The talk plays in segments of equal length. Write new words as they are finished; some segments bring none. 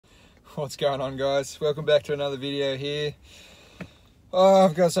What's going on, guys? Welcome back to another video here. Oh,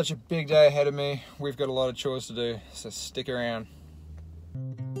 I've got such a big day ahead of me. We've got a lot of chores to do, so stick around.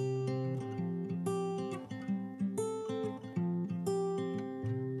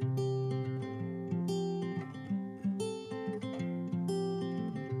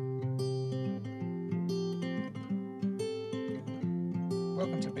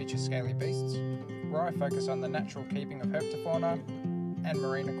 Welcome to Beach's Scaly Beasts, where I focus on the natural keeping of herpetofauna and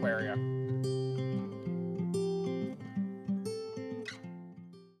marine aquaria.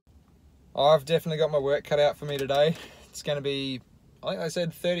 I've definitely got my work cut out for me today. It's going to be, I think they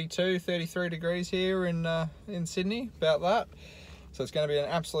said 32, 33 degrees here in Sydney, about that. So it's going to be an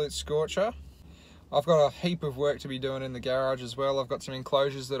absolute scorcher. I've got a heap of work to be doing in the garage as well. I've got some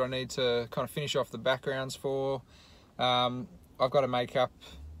enclosures that I need to kind of finish off the backgrounds for. I've got to make up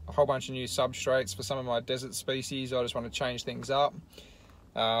a whole bunch of new substrates for some of my desert species. I just want to change things up.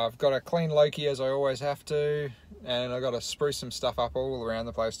 I've got to clean Loki as I always have to, and I've got to spruce some stuff up all around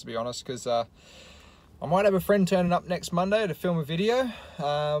the place, to be honest, because I might have a friend turning up next Monday to film a video,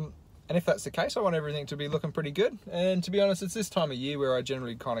 and if that's the case, I want everything to be looking pretty good. And to be honest, it's this time of year where I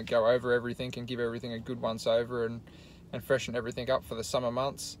generally kind of go over everything and give everything a good once over and freshen everything up for the summer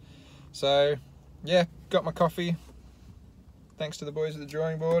months. So yeah, got my coffee, thanks to the boys at the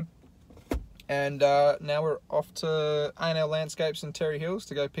drawing board. And now we're off to A&L Landscapes in Terry Hills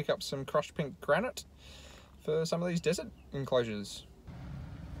to go pick up some crushed pink granite for some of these desert enclosures.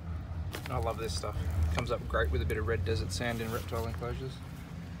 I love this stuff. It comes up great with a bit of red desert sand in reptile enclosures.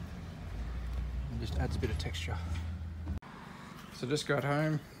 It just adds a bit of texture. So just got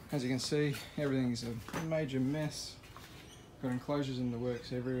home. As you can see, everything's a major mess. Got enclosures in the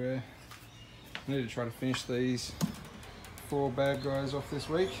works everywhere. I need to try to finish these 4 bad guys off this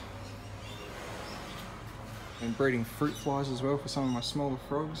week. And breeding fruit flies as well for some of my smaller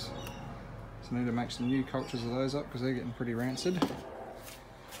frogs. So I need to make some new cultures of those up because they're getting pretty rancid.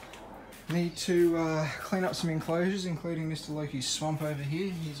 Need to clean up some enclosures, including Mr. Loki's swamp over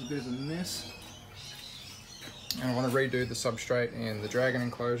here. He's a bit of a mess. And I want to redo the substrate and the dragon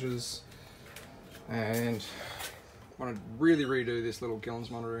enclosures. And I want to really redo this little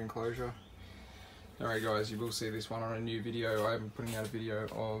Gillen's monitor enclosure. Alright guys, you will see this one on a new video. I am putting out a video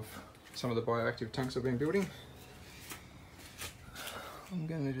of some of the bioactive tanks I've been building. I'm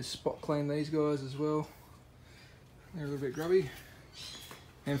going to just spot clean these guys as well. They're a little bit grubby.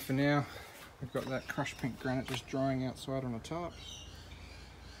 And for now, I've got that crushed pink granite just drying outside on a tarp.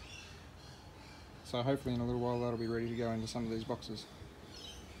 So hopefully in a little while that'll be ready to go into some of these boxes.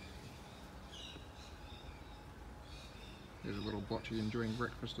 There's a little blotchy enjoying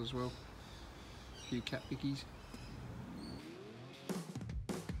breakfast as well. A few cat pickies.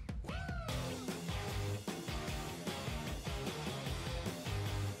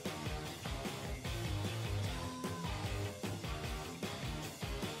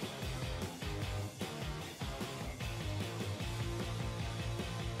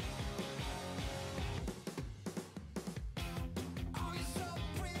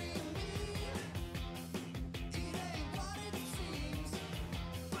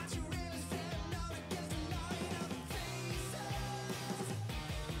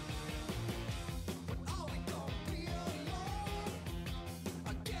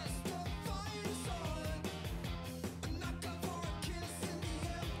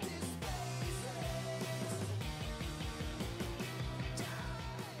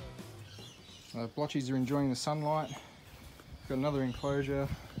 The blotchies are enjoying the sunlight. Got another enclosure.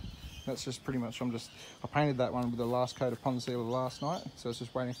 That's just pretty much, I painted that one with the last coat of pond sealer last night, so it's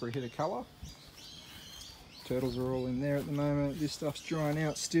just waiting for a hit of colour. Turtles are all in there at the moment. This stuff's drying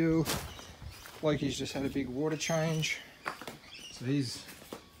out still. Loki's just had a big water change. So he's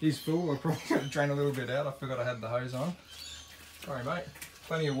full. I probably got to drain a little bit out. I forgot I had the hose on. Sorry mate.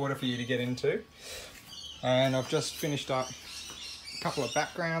 Plenty of water for you to get into. And I've just finished up a couple of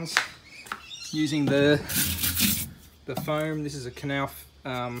backgrounds using the foam. This is a Knauf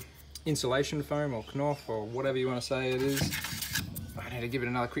insulation foam, or Knauf, or whatever you want to say it is. I need to give it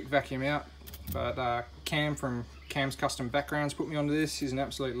another quick vacuum out, but Cam from Cam's Custom Backgrounds put me onto this. He's an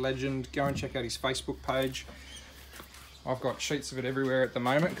absolute legend. Go and check out his Facebook page. I've got sheets of it everywhere at the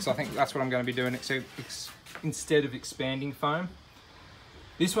moment because I think that's what I'm going to be doing instead of expanding foam.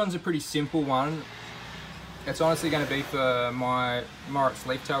 This one's a pretty simple one. It's honestly going to be for my Moritz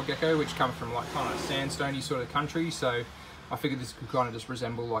leaf-tailed gecko, which come from like kind of sandstony sort of country, so I figured this could kind of just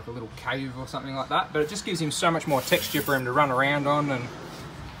resemble like a little cave or something like that, but it just gives him so much more texture for him to run around on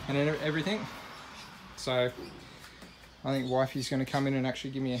and everything. So I think wifey's going to come in and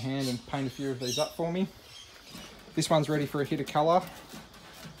actually give me a hand and paint a few of these up for me. This one's ready for a hit of colour.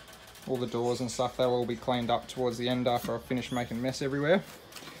 all the doors and stuff, they'll all be cleaned up towards the end after I've finished making a mess everywhere.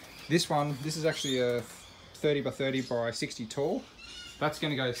 This is actually a 30 by 30 by 60 tall. That's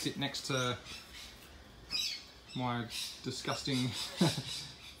going to go sit next to my disgusting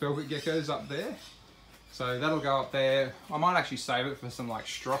velvet geckos up there. So that'll go up there. I might actually save it for some like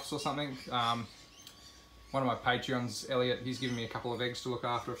stroths or something. One of my Patreons, Elliot, he's given me a couple of eggs to look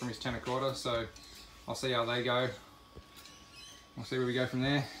after from his 10 1/4, so I'll see how they go. We'll see where we go from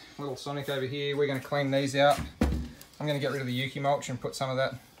there. Little Sonic over here, we're going to clean these out. I'm going to get rid of the Yuki mulch and put some of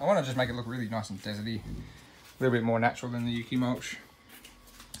that. I want to just make it look really nice and deserty. A little bit more natural than the Yuki mulch.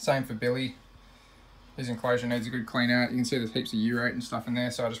 Same for Billy. His enclosure needs a good clean out. You can see there's heaps of urate and stuff in there,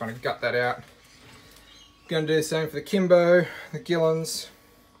 so I just want to gut that out. Going to do the same for the Kimbo, the Gillons.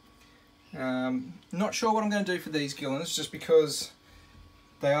 Not sure what I'm going to do for these Gillons, just because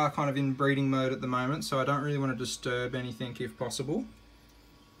they are kind of in breeding mode at the moment, so I don't really want to disturb anything if possible.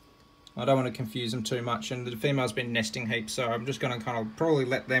 I don't want to confuse them too much, and the female's been nesting heaps, so I'm just going to kind of probably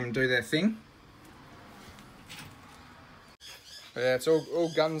let them do their thing. But yeah, it's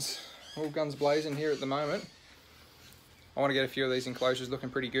all guns blazing here at the moment. I want to get a few of these enclosures looking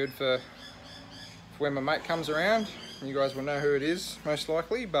pretty good for when my mate comes around. You guys will know who it is, most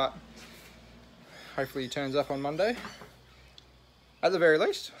likely, but hopefully he turns up on Monday. At the very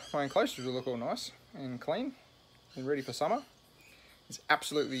least, my enclosures will look all nice and clean and ready for summer. It's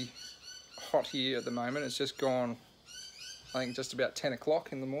absolutely hot here at the moment. It's just gone, I think, just about 10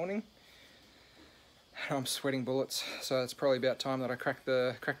 o'clock in the morning. I'm sweating bullets, so it's probably about time that I crack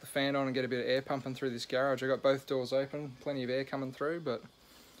the fan on and get a bit of air pumping through this garage. I got both doors open, plenty of air coming through, but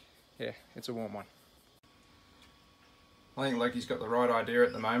yeah, it's a warm one. I think Loki's got the right idea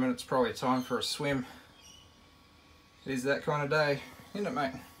at the moment. It's probably time for a swim. It is that kind of day, isn't it,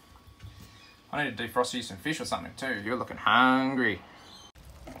 mate? I need to defrost you some fish or something too. You're looking hungry.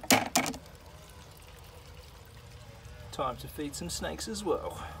 Time to feed some snakes as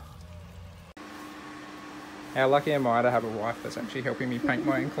well. How lucky am I to have a wife that's actually helping me paint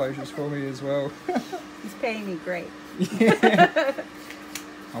my enclosures for me as well. He's paying me great. Yeah.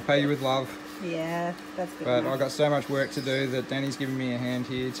 I'll pay you with love. Yeah, that's good. But I've got so much work to do that Danny's giving me a hand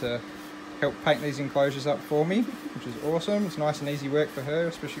here to help paint these enclosures up for me, which is awesome. It's nice and easy work for her,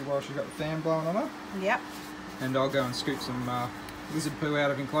 especially while she's got the fan blowing on her. Yep. And I'll go and scoop some lizard poo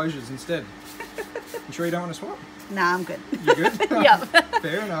out of enclosures instead. You sure you don't want to swap? Nah, I'm good. You good? Yep.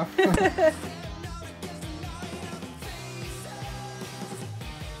 Fair enough.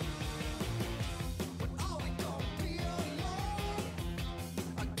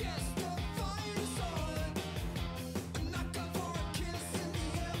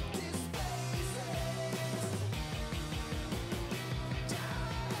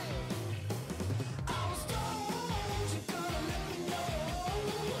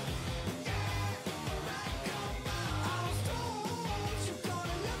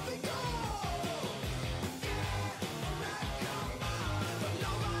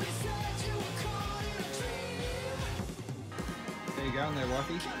 There you go, on there,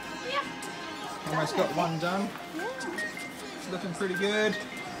 wifey. Yep. Almost got one done. Yeah. It's looking pretty good.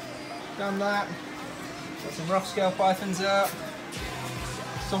 Done that. Got some rough scale pythons out.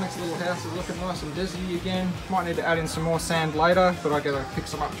 Sonic's little house is looking nice and deserty again. Might need to add in some more sand later, but I gotta pick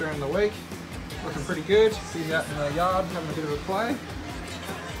some up during the week. Looking pretty good. He's out in the yard having a bit of a play.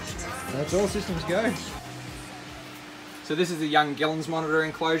 That's all systems go. So this is the young Gillons monitor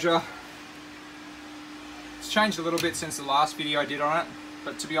enclosure. It's changed a little bit since the last video I did on it,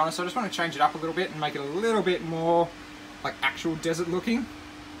 but to be honest, I just want to change it up a little bit and make it a little bit more like actual desert looking.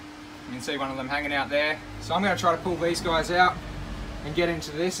 You can see one of them hanging out there. So I'm going to try to pull these guys out and get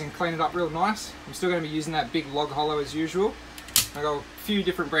into this and clean it up real nice. I'm still going to be using that big log hollow as usual. I've got a few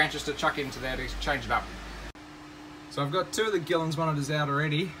different branches to chuck into there to change it up. So I've got two of the Gillons monitors out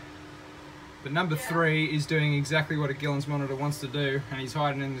already. But number 3 is doing exactly what a Gillons monitor wants to do, and he's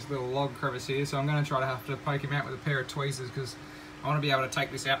hiding in this little log crevice here, so I'm going to have to poke him out with a pair of tweezers because I want to be able to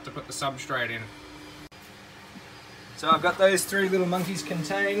take this out to put the substrate in. So I've got those 3 little monkeys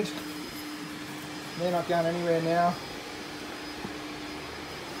contained. They're not going anywhere now.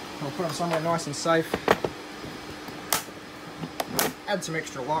 I'll put them somewhere nice and safe. Add some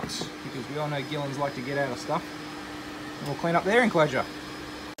extra locks because we all know Gillons like to get out of stuff. And we'll clean up their enclosure.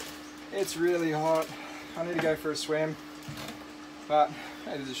 It's really hot. I need to go for a swim, but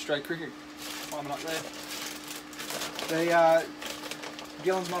hey, there's a stray cricket climbing up there. The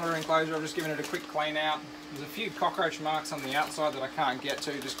Gillons monitor enclosure, I've just given it a quick clean out. There's a few cockroach marks on the outside that I can't get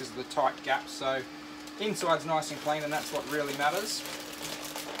to just because of the tight gaps, so inside's nice and clean, and that's what really matters.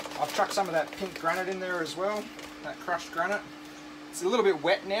 I've chucked some of that pink granite in there as well, that crushed granite. It's a little bit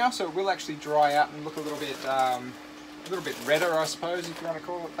wet now, so it will actually dry out and look a little bit redder, I suppose, if you want to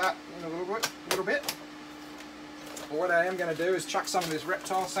call it that, in a little bit. But what I am going to do is chuck some of this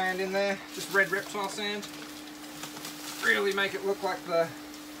reptile sand in there, just red reptile sand. Really make it look like the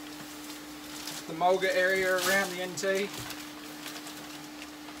mulga area around the NT.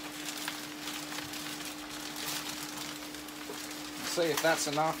 See if that's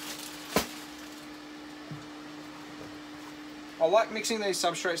enough. I like mixing these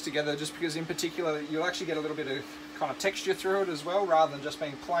substrates together just because in particular you'll actually get a little bit of kind of texture through it as well, rather than just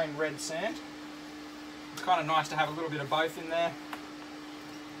being plain red sand. It's kind of nice to have a little bit of both in there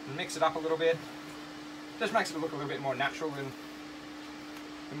and mix it up a little bit. Just makes it look a little bit more natural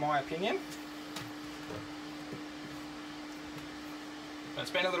in my opinion. But it's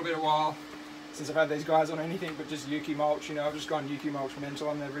been a little bit of a while since I've had these guys on anything but just Yuki mulch. You know, I've just gone Yuki mulch mental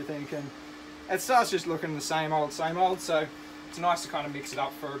on everything, and it starts just looking the same old, so it's nice to kind of mix it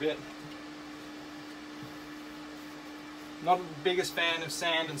up for a bit. Not the biggest fan of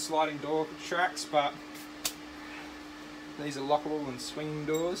sand and sliding door tracks, but these are lockable and swinging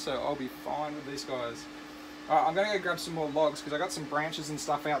doors, so I'll be fine with these guys. Alright, I'm going to go grab some more logs because I got some branches and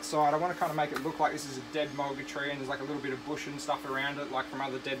stuff outside. I want to kind of make it look like this is a dead mulga tree and there's like a little bit of bush and stuff around it, like from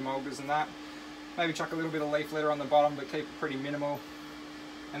other dead mulgas and that. Maybe chuck a little bit of leaf litter on the bottom, but keep it pretty minimal.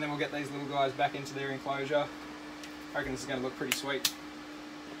 And then we'll get these little guys back into their enclosure. I reckon this is going to look pretty sweet.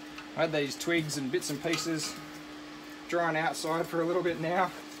 I had these twigs and bits and pieces drying outside for a little bit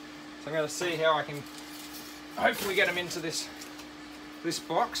now, so I'm going to see how I can hopefully get them into this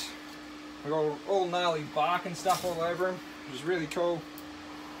box. We've got all gnarly bark and stuff all over them, which is really cool.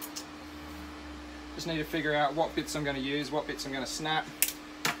 Just need to figure out what bits I'm going to use, what bits I'm going to snap.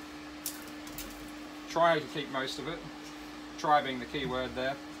 Try to keep most of it. Try being the key word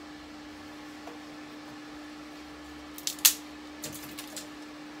there.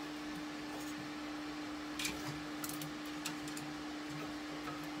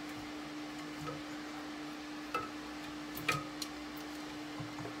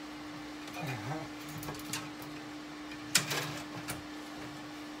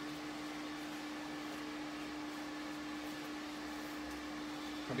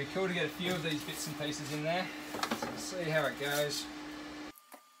 It'll be cool to get a few of these bits and pieces in there, so we'll see how it goes.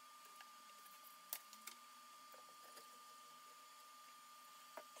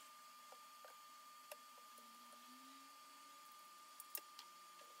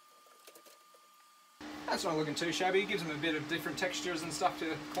 That's not looking too shabby. It gives them a bit of different textures and stuff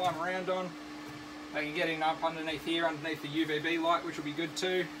to climb around on. They can get in up underneath here, underneath the UVB light, which will be good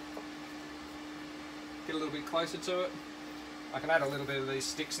too. Get a little bit closer to it. I can add a little bit of these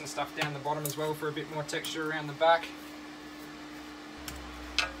sticks and stuff down the bottom as well for a bit more texture around the back.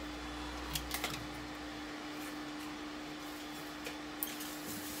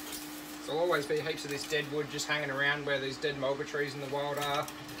 So there'll always be heaps of this dead wood just hanging around where these dead mulga trees in the wild are,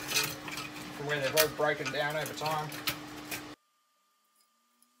 from where they've all broken down over time.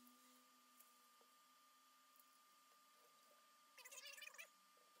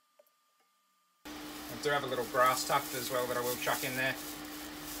 I do have a little grass tuft as well that I will chuck in there.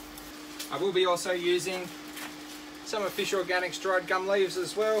 I will be also using some of Fish Organics dried gum leaves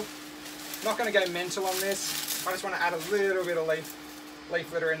as well. Not going to go mental on this. I just want to add a little bit of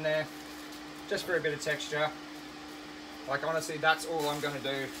leaf litter in there, just for a bit of texture. Like honestly, that's all I'm going to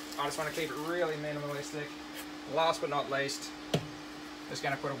do. I just want to keep it really minimalistic. Last but not least, just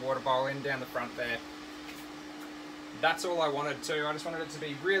going to put a water bowl in down the front there. That's all I wanted to. I just wanted it to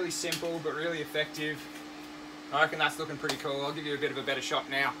be really simple but really effective. I reckon that's looking pretty cool. I'll give you a bit of a better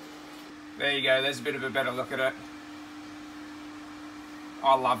shot now. There you go, there's a bit of a better look at it.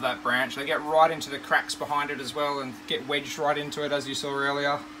 I love that branch. They get right into the cracks behind it as well and get wedged right into it, as you saw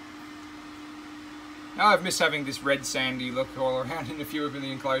earlier. Now I've missed having this red sandy look all around in a few of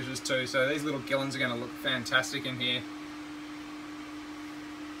the enclosures too, so these little gillons are going to look fantastic in here.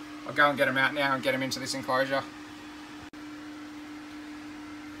 I'll go and get them out now and get them into this enclosure.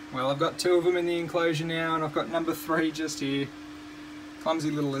 Well, I've got 2 of them in the enclosure now, and I've got number 3 just here. Clumsy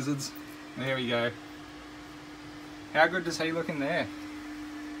little lizards. There we go. How good does he look in there?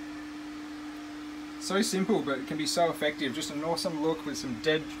 So simple, but it can be so effective. Just an awesome look with some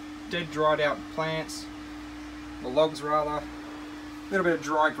dead dried out plants, or logs rather. A little bit of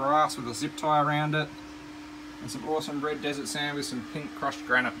dry grass with a zip tie around it, and some awesome red desert sand with some pink crushed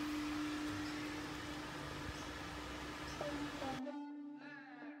granite.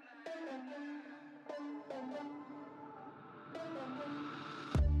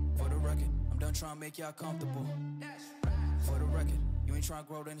 Trying to make y'all comfortable. For the record, you ain't trying to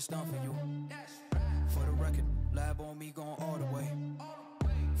grow, then it's done for you. For the record, lab on me going all the way.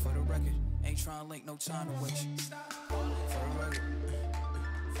 For the record, ain't trying to link, no time to waste. For the record,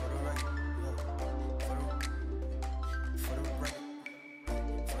 for the record, for the record, for the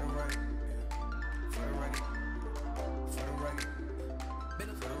record, for the record, for the record. Been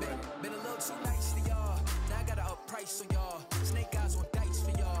a little too nice for y'all. Now I gotta up price on y'all. Snake eyes on dice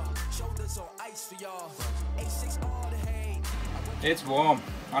for y'all. Shoulders on ice for y'all. A6 all the hate. It's warm.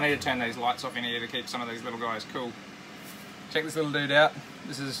 I need to turn these lights off in here to keep some of these little guys cool. Check this little dude out.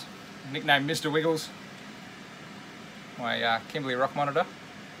 This is nicknamed Mr. Wiggles. My Kimberley rock monitor.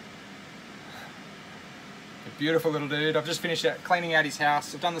 A beautiful little dude. I've just finished cleaning out his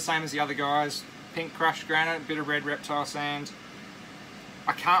house. I've done the same as the other guys. Pink crushed granite, bit of red reptile sand.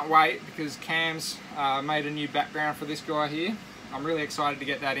 I can't wait because Cam's made a new background for this guy here. I'm really excited to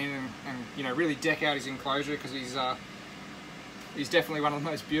get that in and you know, really deck out his enclosure because he's definitely one of the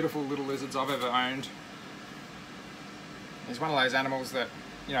most beautiful little lizards I've ever owned. He's one of those animals that,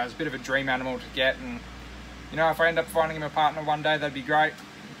 you know, it's a bit of a dream animal to get, and you know, if I end up finding him a partner one day, that'd be great,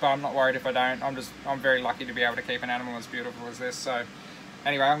 but I'm not worried if I don't. I'm very lucky to be able to keep an animal as beautiful as this. So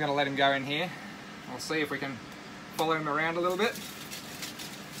anyway, I'm going to let him go in here. We'll see if we can follow him around a little bit.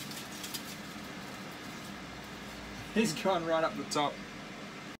 He's gone right up the top.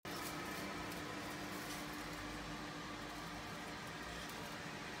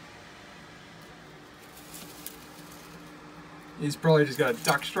 He's probably just got to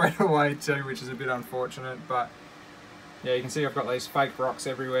duck straight away too, which is a bit unfortunate, but yeah, you can see I've got these fake rocks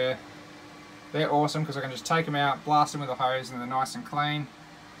everywhere. They're awesome because I can just take them out, blast them with a hose, and they're nice and clean.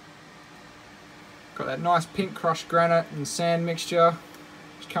 Got that nice pink crushed granite and sand mixture,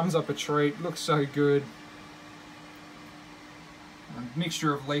 which comes up a treat, looks so good. A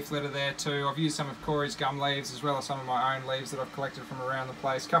mixture of leaf litter there too. I've used some of Corey's gum leaves as well as some of my own leaves that I've collected from around the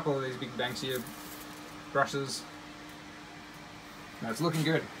place. A couple of these big Banksia brushes. No, it's looking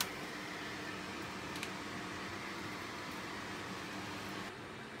good.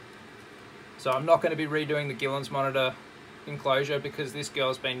 So I'm not going to be redoing the Gillen's monitor enclosure because this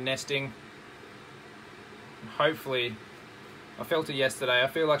girl's been nesting. Hopefully, I felt her yesterday. I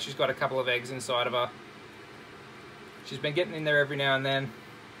feel like she's got a couple of eggs inside of her. She's been getting in there every now and then,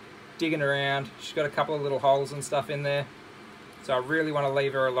 digging around. She's got a couple of little holes and stuff in there. So I really want to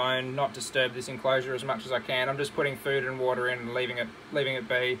leave her alone, not disturb this enclosure as much as I can. I'm just putting food and water in and leaving it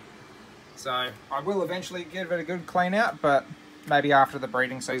be. So I will eventually give it a good clean out, but maybe after the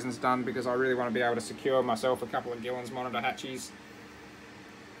breeding season's done, because I really want to be able to secure myself a couple of Gillen's monitor hatchies.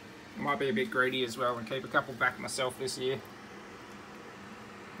 I might be a bit greedy as well and keep a couple back myself this year.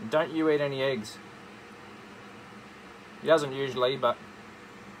 Don't you eat any eggs? He doesn't usually, but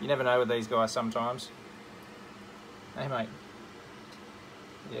you never know with these guys sometimes. Hey mate.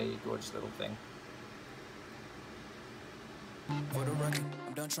 Yeah, you gorgeous little thing. For the record,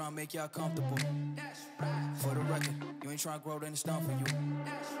 I'm done trying to make y'all comfortable. For the record, you ain't trying to grow, then it's done for you.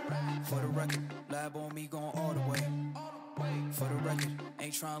 For the record, lab on me going all the way. For the record,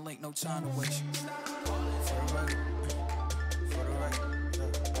 ain't trying to link, no time to waste. For the record, for the record.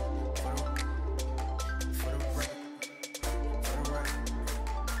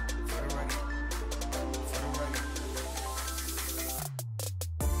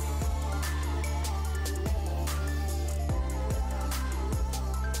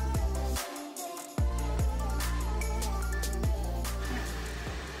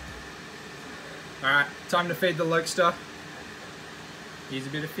 Alright, time to feed the Lokester. Here's a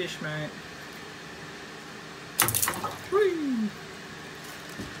bit of fish, mate. Whee!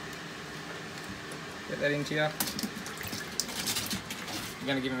 Get that into you. I'm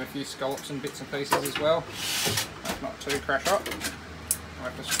going to give him a few scallops and bits and pieces as well. That's not too crash hot.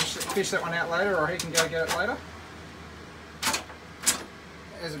 I'll have to fish that one out later, or he can go get it later.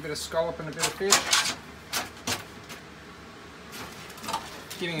 There's a bit of scallop and a bit of fish.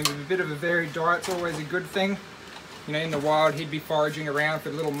 Giving him a bit of a varied diet's always a good thing. You know, in the wild he'd be foraging around for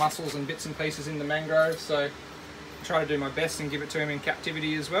little mussels and bits and pieces in the mangrove, so I try to do my best and give it to him in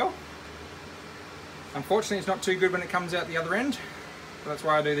captivity as well. Unfortunately it's not too good when it comes out the other end, but that's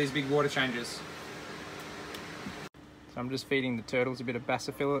why I do these big water changes. So I'm just feeding the turtles a bit of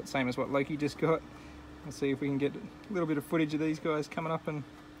bassifillet, same as what Loki just got. Let's see if we can get a little bit of footage of these guys coming up and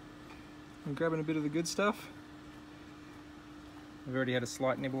grabbing a bit of the good stuff. We've already had a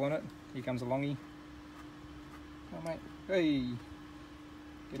slight nibble on it. Here comes a longie. Oh mate, hey!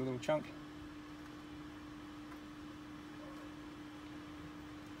 Get a little chunk.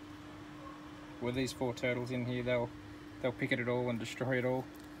 With these 4 turtles in here, they'll pick at it all and destroy it all.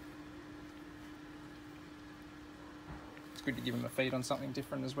 It's good to give them a feed on something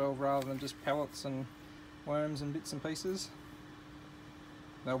different as well, rather than just pellets and worms and bits and pieces.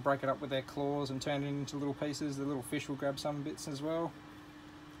 They'll break it up with their claws and turn it into little pieces. The little fish will grab some bits as well.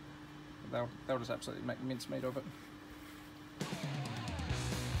 They'll just absolutely make mincemeat of it.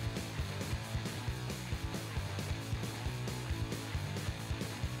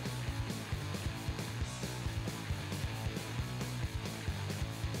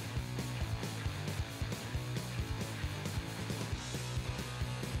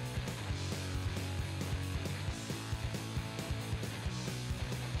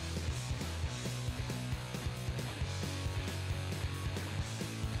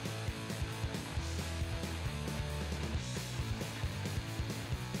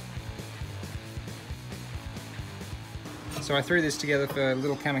 So I threw this together for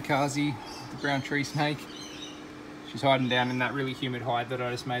little kamikaze, the brown tree snake. She's hiding down in that really humid hide that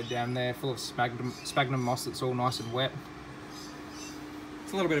I just made down there, full of sphagnum moss that's all nice and wet.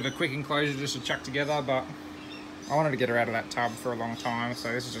 It's a little bit of a quick enclosure just to chuck together, but I wanted to get her out of that tub for a long time, so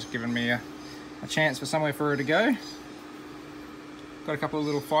this is just giving me a chance for somewhere for her to go. Got a couple of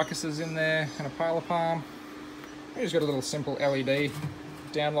little ficuses in there and a paler palm. I just got a little simple LED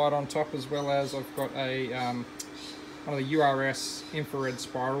downlight on top, as well as I've got a one of the URS infrared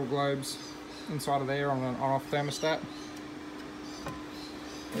spiral globes inside of there on an on-off thermostat.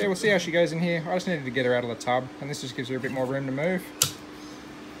 Yeah, we'll see how she goes in here. I just needed to get her out of the tub, and this just gives her a bit more room to move.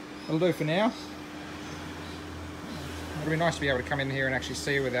 It'll do for now. It'll be nice to be able to come in here and actually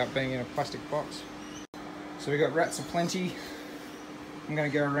see her without being in a plastic box. So we've got rats aplenty. I'm going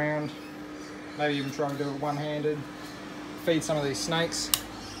to go around, maybe even try and do it one-handed. Feed some of these snakes.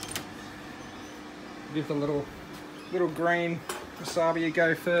 Give the little green wasabi a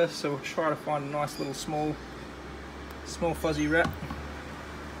go first, so we'll try to find a nice little small fuzzy rat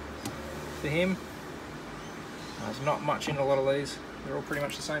for him. There's not much in a lot of these, they're all pretty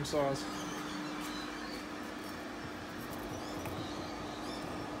much the same size.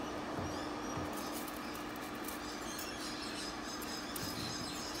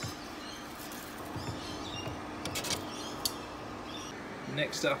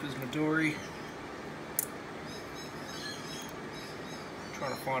 Next up is Midori.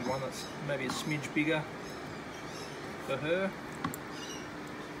 Trying to find one that's maybe a smidge bigger for her.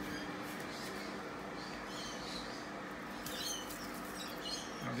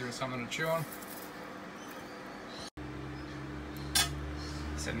 I'll give her something to chew on.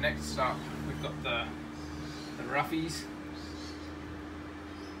 So next up we've got the roughies.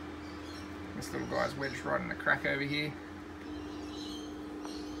 This little guy's wedged right in the crack over here.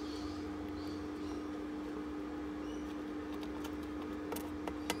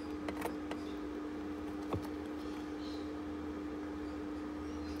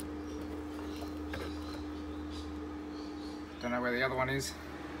 Don't know where the other one is.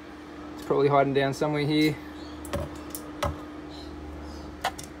 It's probably hiding down somewhere here.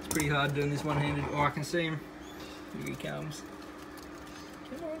 It's pretty hard doing this one-handed. Oh, I can see him. Here he comes.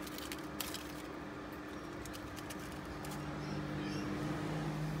 Come on.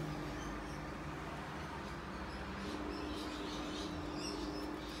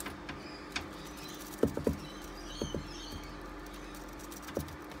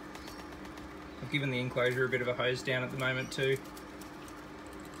 Given the enclosure a bit of a hose down at the moment too.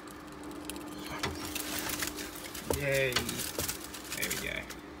 Yay! There we go.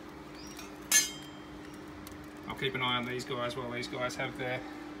 I'll keep an eye on these guys while these guys have their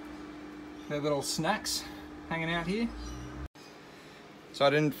little snacks hanging out here. So I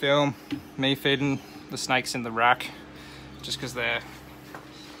didn't film me feeding the snakes in the rack, just because they're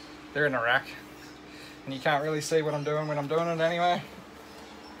in a rack and you can't really see what I'm doing when I'm doing it anyway.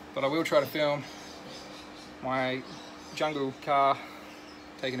 But I will try to film my jungle car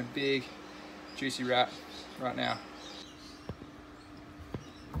taking a big juicy rat right now.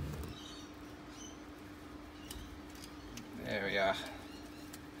 There we are.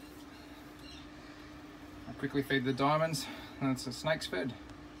 I'll quickly feed the diamonds and it's the snake's fed.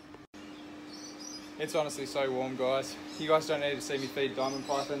 It's honestly so warm, guys. You guys don't need to see me feed diamond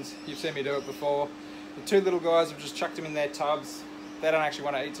pythons. You've seen me do it before. The two little guys have just chucked them in their tubs. They don't actually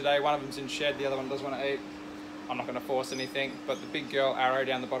want to eat today. One of them's in shed, the other one does want to eat. I'm not going to force anything, but the big girl, Arrow,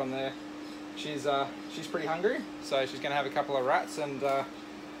 down the bottom there, she's pretty hungry, so she's going to have a couple of rats, and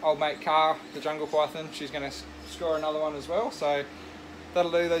old mate Car, the jungle python, she's going to score another one as well, so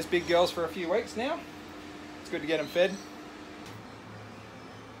that'll do those big girls for a few weeks now. It's good to get them fed.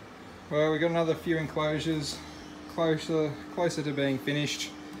 Well, we've got another few enclosures closer to being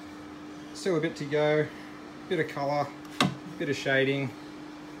finished. Still a bit to go, bit of colour, bit of shading.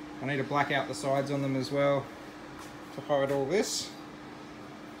 I need to black out the sides on them as well to hide all this.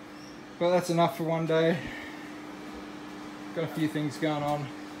 But that's enough for one day. Got a few things going on.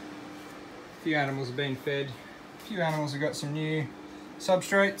 A few animals are being fed. A few animals have got some new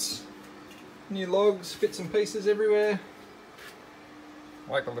substrates, new logs, bits and pieces everywhere.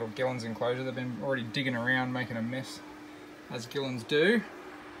 Like the little Gillen's enclosure, they've been already digging around making a mess, as Gillens do.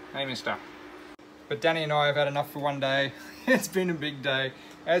 Hey mister. But Danny and I have had enough for one day. It's been a big day.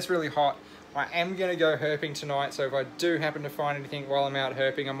 It's really hot. I am going to go herping tonight, so if I do happen to find anything while I'm out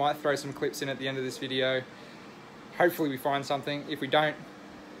herping, I might throw some clips in at the end of this video. Hopefully we find something. If we don't,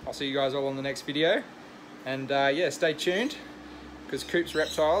 I'll see you guys all on the next video. And yeah, stay tuned, because Coop's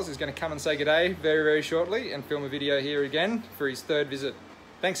Reptiles is going to come and say g'day very, very shortly and film a video here again for his 3rd visit.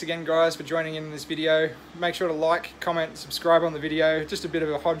 Thanks again guys for joining in this video. Make sure to like, comment, subscribe on the video. Just a bit of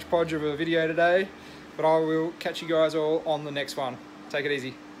a hodgepodge of a video today, but I will catch you guys all on the next one. Take it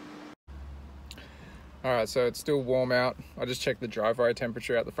easy. Alright, so it's still warm out. I just checked the driveway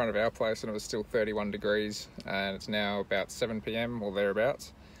temperature out the front of our place and it was still 31 degrees, and it's now about 7 PM or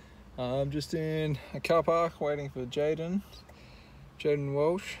thereabouts. I'm just in a car park waiting for Jaden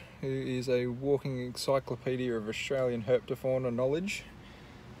Walsh, who is a walking encyclopedia of Australian herpetofauna knowledge.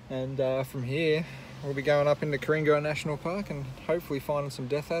 And from here, we'll be going up into Coringa National Park and hopefully finding some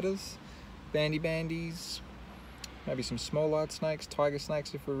death adders, bandies, maybe some small-eyed snakes, tiger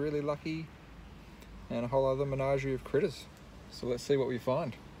snakes if we're really lucky, and a whole other menagerie of critters. So let's see what we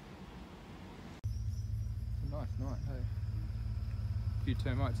find. It's a nice night, hey? A few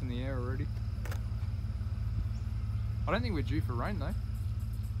termites in the air already. I don't think we're due for rain though.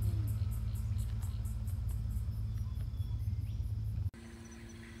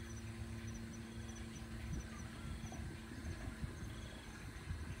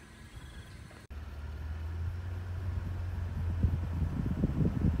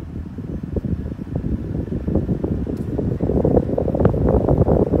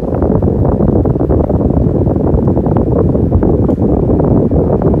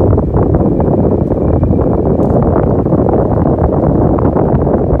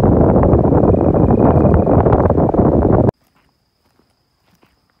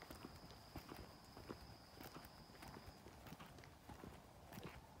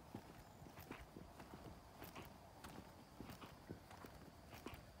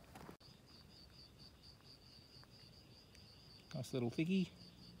 Nice little thickie.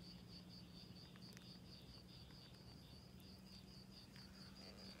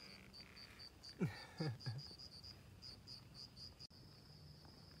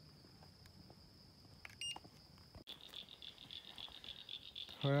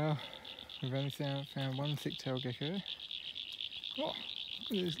 Well, we've only found one thick-tailed gecko. Oh, look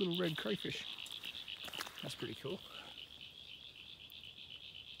at this little red crayfish. That's pretty cool.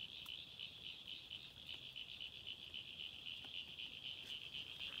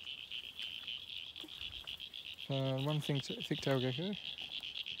 One thick-tailed gecko. You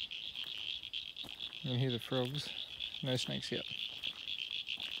can hear the frogs. No snakes yet.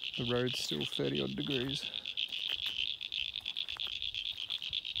 The road's still 30 odd degrees.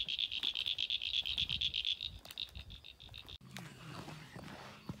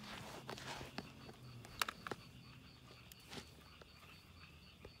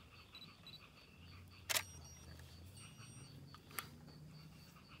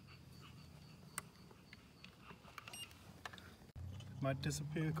 Might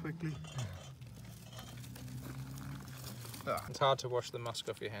disappear quickly. It's hard to wash the musk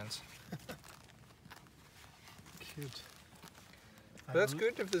off your hands. Cute. But that's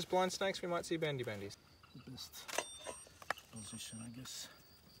good. If there's blind snakes, we might see bandies. The best position, I guess.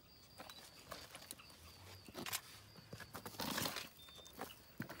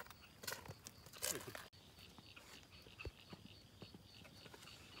 The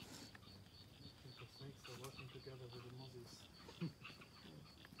snakes are working together with the mozzies.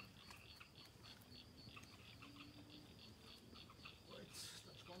 Wait,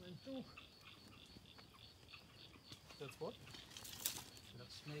 that's 1 and 2. That's what?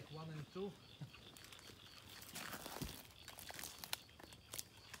 That's snake 1 and 2.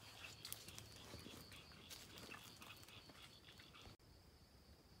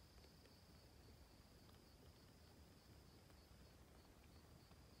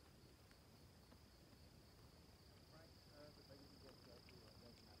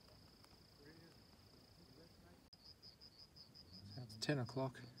 It's 10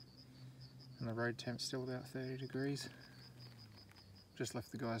 o'clock and the road temp's still about 30 degrees. Just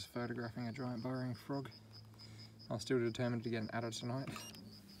left the guys photographing a giant burrowing frog. I'm still determined to get an adder tonight.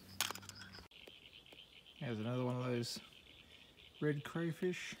 There's another one of those red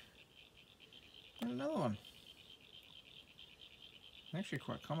crayfish. And another one. They're actually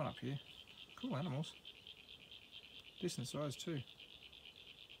quite common up here. Cool animals. Decent size too.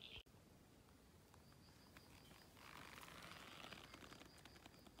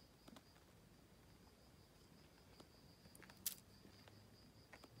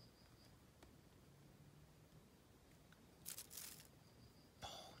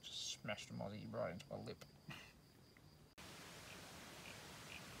 Just smashed a mozzie right into my lip.